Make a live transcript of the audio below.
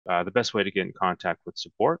the best way to get in contact with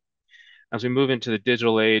support. As we move into the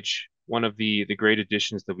digital age, one of the great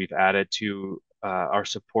additions that we've added to our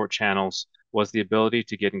support channels was the ability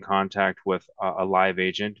to get in contact with a live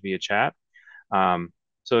agent via chat. Um,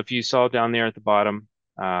 so if you saw down there at the bottom,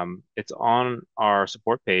 it's on our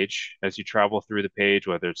support page. As you travel through the page,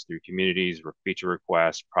 whether it's through communities, feature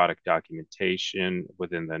requests, product documentation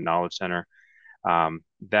within the Knowledge Center,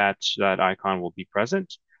 that icon will be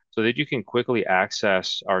present so that you can quickly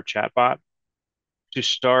access our chatbot to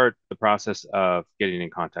start the process of getting in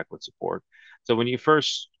contact with support. So when you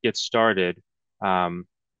first get started, um,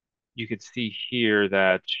 you could see here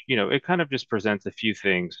that, it kind of just presents a few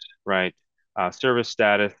things, right? Service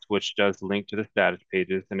status, which does link to the status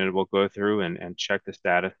pages, and it will go through and check the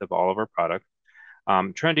status of all of our products.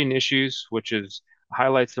 Trending issues, which is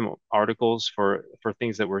highlights some articles for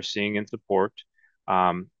things that we're seeing in support.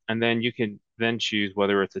 And then you can then choose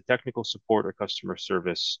whether it's a technical support or customer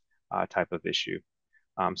service type of issue.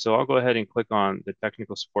 So I'll go ahead and click on the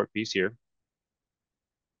technical support piece here.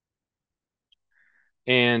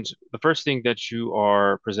 And the first thing that you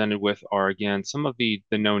are presented with are, again, some of the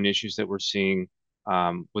known issues that we're seeing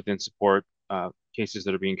within support cases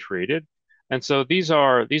that are being created. And so these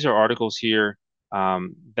are articles here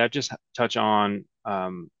that just touch on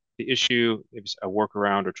the issue, if it's a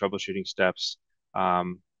workaround or troubleshooting steps.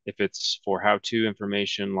 If it's for how-to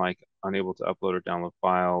information like unable to upload or download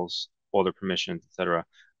files, folder permissions, etc.,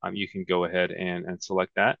 you can go ahead and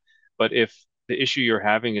select that. But if the issue you're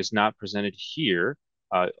having is not presented here,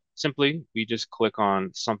 simply we just click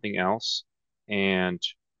on something else, and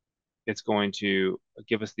it's going to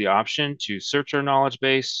give us the option to search our knowledge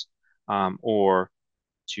base or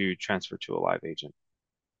to transfer to a live agent.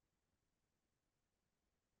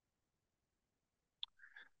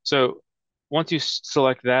 So once you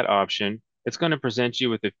select that option, it's going to present you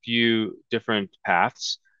with a few different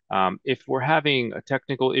paths. If we're having a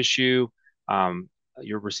technical issue, um,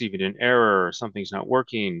 you're receiving an error, or something's not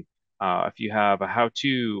working, if you have a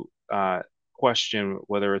how-to question,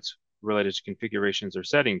 whether it's related to configurations or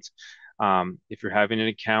settings, if you're having an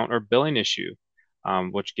account or billing issue,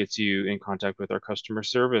 which gets you in contact with our customer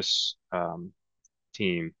service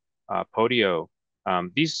team, Podio.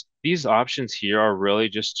 These options here are really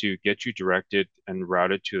just to get you directed and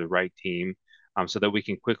routed to the right team, so that we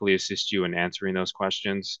can quickly assist you in answering those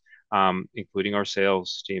questions, including our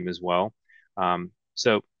sales team as well.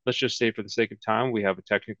 So let's just say, for the sake of time, we have a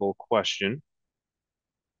technical question.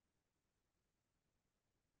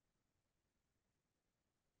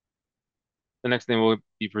 The next thing we'll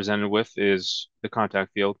be presented with is the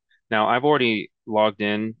contact field. Now, I've already logged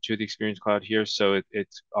in to the Experience Cloud here, so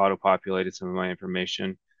it's auto-populated some of my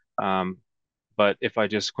information. Um, but if I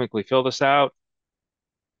just quickly fill this out,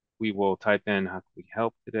 we will type in, how can we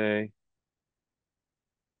help today?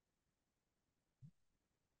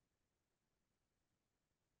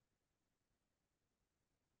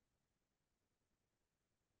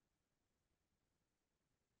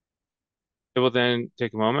 It will then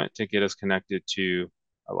take a moment to get us connected to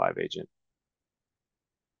a live agent.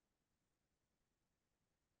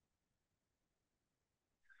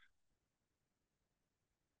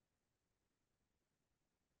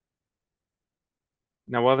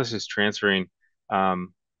 Now, while this is transferring,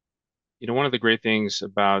 um, one of the great things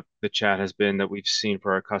about the chat has been that we've seen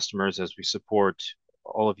for our customers, as we support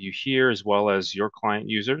all of you here as well as your client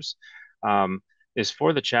users, um, is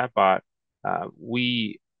for the chatbot,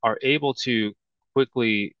 we are able to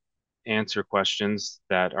quickly answer questions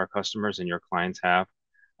that our customers and your clients have.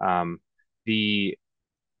 The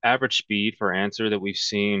average speed for answer that we've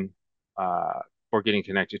seen for getting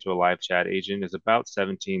connected to a live chat agent is about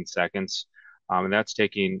 17 seconds. And that's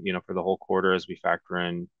taking, for the whole quarter as we factor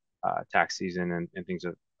in tax season and things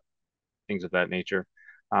of that nature.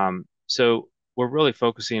 So we're really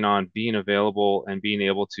focusing on being available and being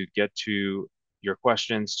able to get to your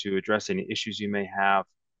questions, to address any issues you may have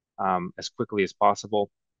as quickly as possible.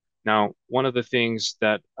 Now, one of the things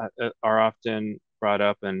that are often brought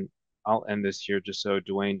up, and I'll end this here just so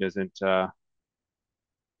Dwayne doesn't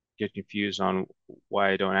get confused on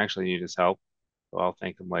why I don't actually need his help. So I'll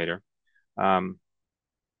thank him later. Um,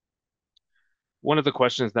 One of the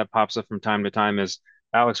questions that pops up from time to time is,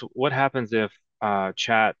 Alex, what happens if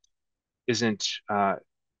chat isn't,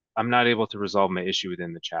 I'm not able to resolve my issue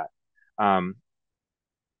within the chat? Um,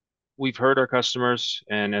 we've heard our customers,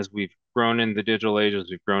 and as we've grown in the digital age, as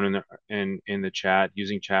we've grown in the chat,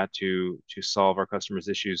 using chat to solve our customers'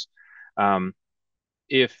 issues.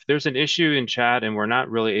 If there's an issue in chat and we're not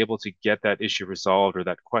really able to get that issue resolved or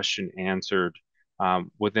that question answered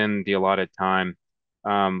within the allotted time,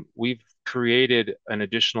 we've created an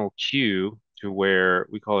additional queue to where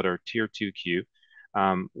we call it our tier two queue,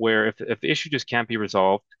 where if the issue just can't be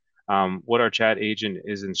resolved, what our chat agent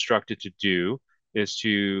is instructed to do is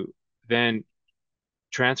to then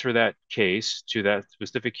transfer that case to that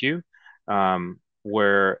specific queue,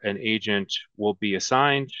 where an agent will be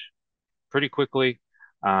assigned pretty quickly,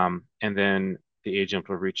 and then the agent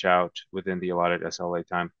will reach out within the allotted SLA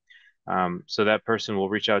time. So that person will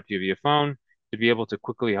reach out to you via phone to be able to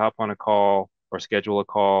quickly hop on a call or schedule a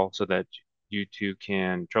call so that you two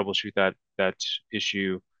can troubleshoot that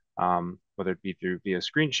issue, whether it be through via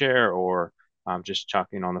screen share or just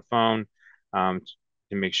talking on the phone,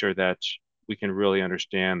 to make sure that we can really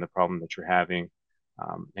understand the problem that you're having,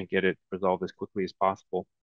 and get it resolved as quickly as possible.